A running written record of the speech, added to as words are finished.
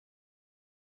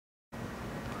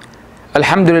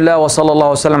Alhamdulillah wa sallallahu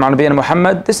wa sallam ala nabiyyina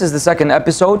Muhammad. This is the second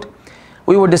episode.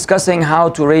 We were discussing how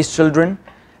to raise children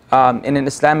in an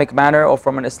Islamic manner or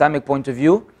from an Islamic point of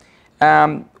view.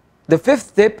 The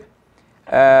fifth tip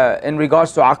in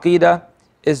regards to Aqeedah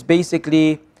is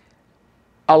basically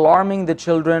alarming the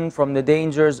children from the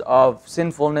dangers of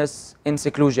sinfulness in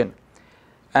seclusion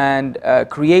and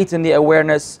creating the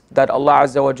awareness that Allah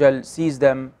Azza wa Jal sees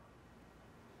them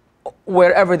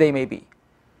wherever they may be.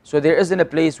 So there isn't a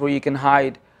place where you can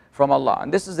hide from Allah.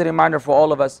 And this is a reminder for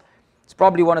all of us. It's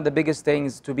probably one of the biggest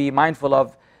things to be mindful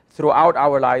of throughout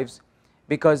our lives,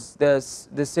 because the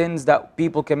sins that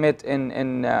people commit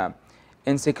in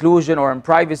seclusion or in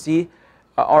privacy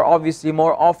are obviously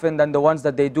more often than the ones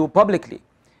that they do publicly,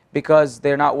 because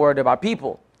they're not worried about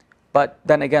people. But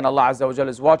then again, Allah Azza wa Jalla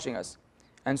is watching us.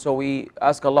 And so we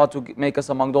ask Allah to make us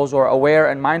among those who are aware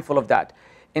and mindful of that.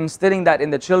 Instilling that in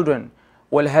the children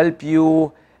will help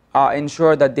you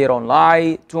ensure that they don't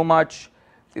lie too much.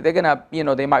 They're gonna,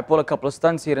 they might pull a couple of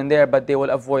stunts here and there, but they will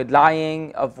avoid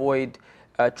lying, avoid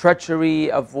treachery,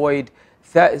 avoid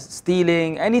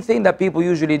stealing, anything that people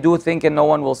usually do thinking no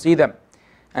one will see them.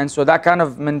 And so that kind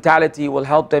of mentality will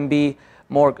help them be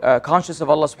more conscious of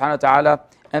Allah subhanahu wa ta'ala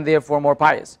and therefore more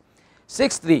pious.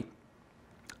 Sixthly,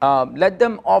 let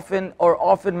them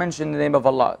often mention the name of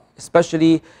Allah,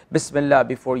 especially Bismillah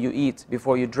before you eat,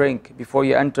 before you drink, before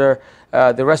you enter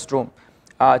the restroom.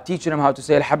 Teaching them how to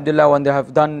say Alhamdulillah when they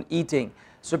have done eating,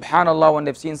 Subhanallah when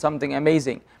they've seen something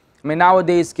amazing. I mean,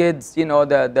 nowadays kids,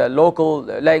 the local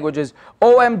languages,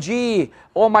 OMG,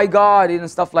 oh my God, and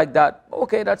stuff like that.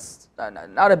 Okay, that's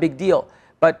not a big deal.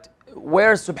 But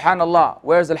where's Subhanallah?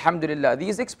 Where's Alhamdulillah?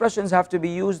 These expressions have to be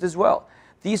used as well.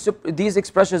 These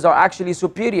expressions are actually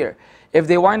superior. If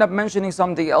they wind up mentioning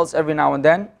something else every now and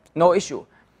then, no issue.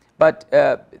 But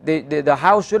the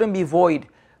house shouldn't be void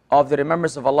of the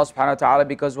remembrance of Allah subhanahu wa ta'ala,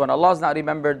 because when Allah is not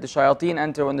remembered, the shayateen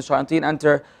enter. When the shayateen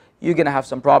enter, you're going to have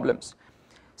some problems.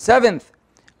 Seventh,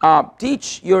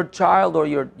 teach your child or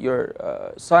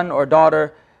your son or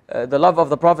daughter the love of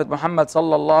the Prophet Muhammad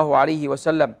sallallahu alaihi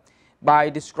wasallam by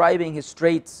describing his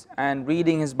traits and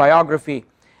reading his biography,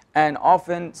 and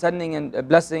often sending in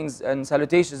blessings and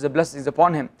salutations and blessings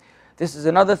upon him. This is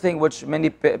another thing which many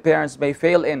parents may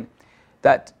fail in,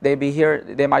 that they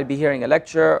might be hearing a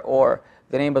lecture or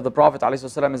the name of the Prophet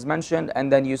ﷺ is mentioned,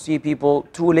 and then you see people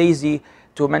too lazy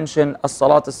to mention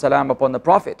as-salat as-salam upon the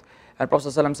Prophet. And Prophet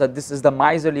ﷺ said, this is the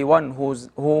miserly one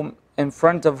whom in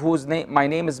front of whose name my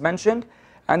name is mentioned,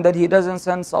 and that he doesn't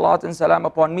send salat and salam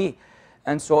upon me.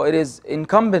 And so it is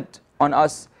incumbent on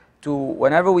us to,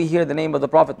 whenever we hear the name of the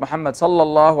Prophet Muhammad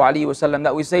sallallahu alaihi wasallam,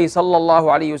 that we say sallallahu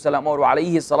alaihi wasallam or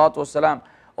alayhi salatu wasalam,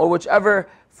 or whichever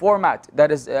format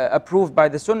that is approved by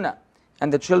the Sunnah,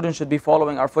 and the children should be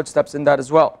following our footsteps in that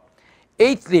as well.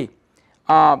 Eighthly,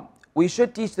 we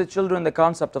should teach the children the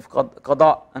concept of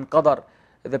qada and qadar,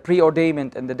 the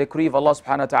preordainment and the decree of Allah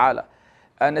subhanahu wa ta'ala.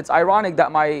 And it's ironic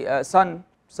that my son,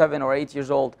 7 or 8 years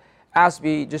old, asked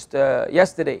me just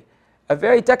yesterday a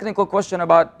very technical question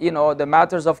about the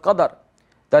matters of qadar,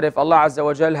 that if Allah Azza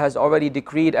wa Jal has already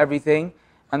decreed everything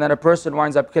and then a person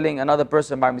winds up killing another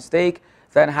person by mistake,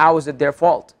 then how is it their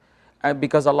fault? And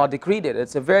because Allah decreed it.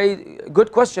 It's a very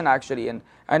good question actually, and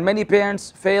many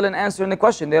parents fail in answering the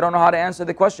question. They don't know how to answer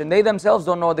the question. They themselves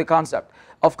don't know the concept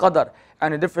of qadar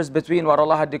and the difference between what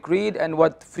Allah had decreed and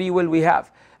what free will we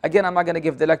have. Again, I'm not going to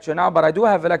give the lecture now, but I do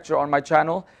have a lecture on my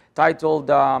channel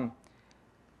titled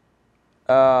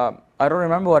I don't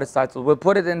remember what it's titled. We'll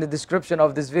put it in the description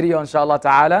of this video, inshallah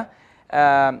ta'ala.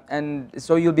 And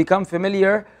so you'll become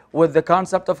familiar with the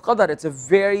concept of qadar. It's a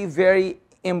very, very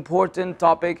important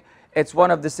topic. It's one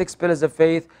of the 6 pillars of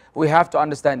faith. We have to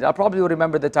understand it. I probably will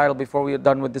remember the title before we are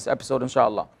done with this episode,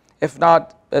 inshallah. If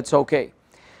not, it's okay.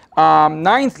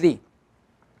 Ninthly,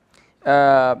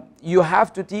 you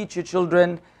have to teach your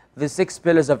children the 6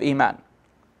 pillars of Iman.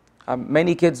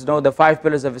 Many kids know the 5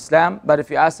 pillars of Islam, but if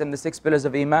you ask them the 6 pillars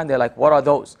of Iman, they're like, what are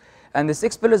those? And the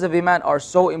 6 pillars of Iman are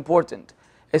so important.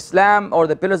 Islam, or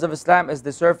the pillars of Islam, is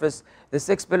the surface. The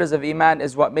 6 pillars of Iman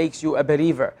is what makes you a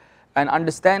believer. And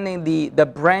understanding the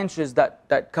branches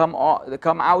that come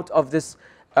out of this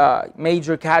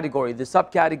major category, the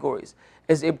subcategories,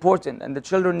 is important. And the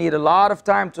children need a lot of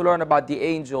time to learn about the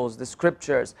angels, the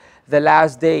scriptures, the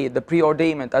last day, the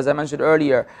preordainment, as I mentioned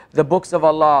earlier, the books of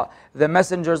Allah, the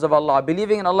messengers of Allah,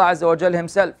 believing in Allah Azza wa Jal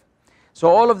Himself. So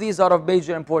all of these are of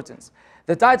major importance.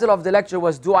 The title of the lecture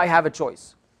was, Do I Have a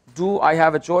Choice? Do I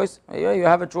have a choice? Yeah, you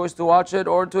have a choice to watch it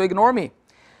or to ignore me.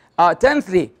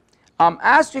 Tenthly,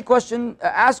 ask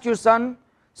your son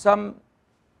some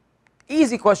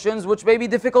easy questions which may be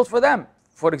difficult for them.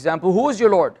 For example, who is your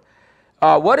Lord?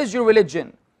 What is your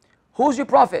religion? Who's your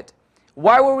prophet?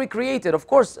 Why were we created? Of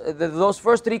course, those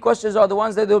first three questions are the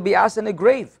ones that will be asked in the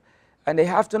grave. And they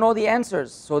have to know the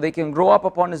answers so they can grow up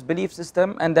upon this belief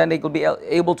system, and then they will be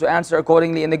able to answer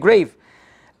accordingly in the grave.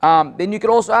 Then you can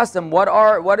also ask them, what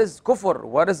is kufr?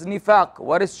 What is nifaq?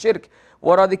 What is shirk?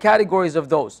 What are the categories of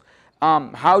those?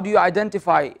 How do you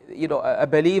identify a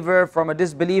believer from a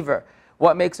disbeliever?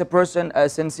 What makes a person a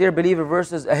sincere believer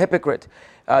versus a hypocrite?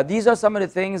 These are some of the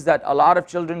things that a lot of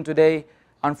children today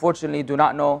unfortunately do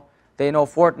not know. They know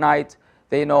Fortnite,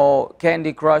 they know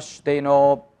Candy Crush, they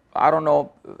know, I don't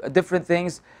know, different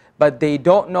things, but they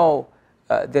don't know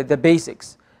the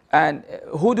basics. And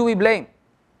who do we blame?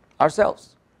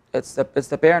 Ourselves. It's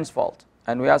the parents' fault.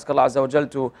 And we ask Allah Azza wa Jal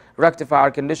to rectify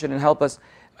our condition and help us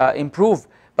improve.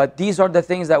 But these are the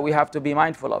things that we have to be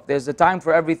mindful of. There's a time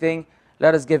for everything.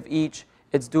 Let us give each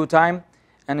its due time.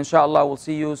 And inshallah, we'll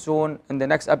see you soon in the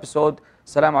next episode.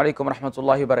 Assalamu alaikum wa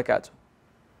rahmatullahi wa barakatuh.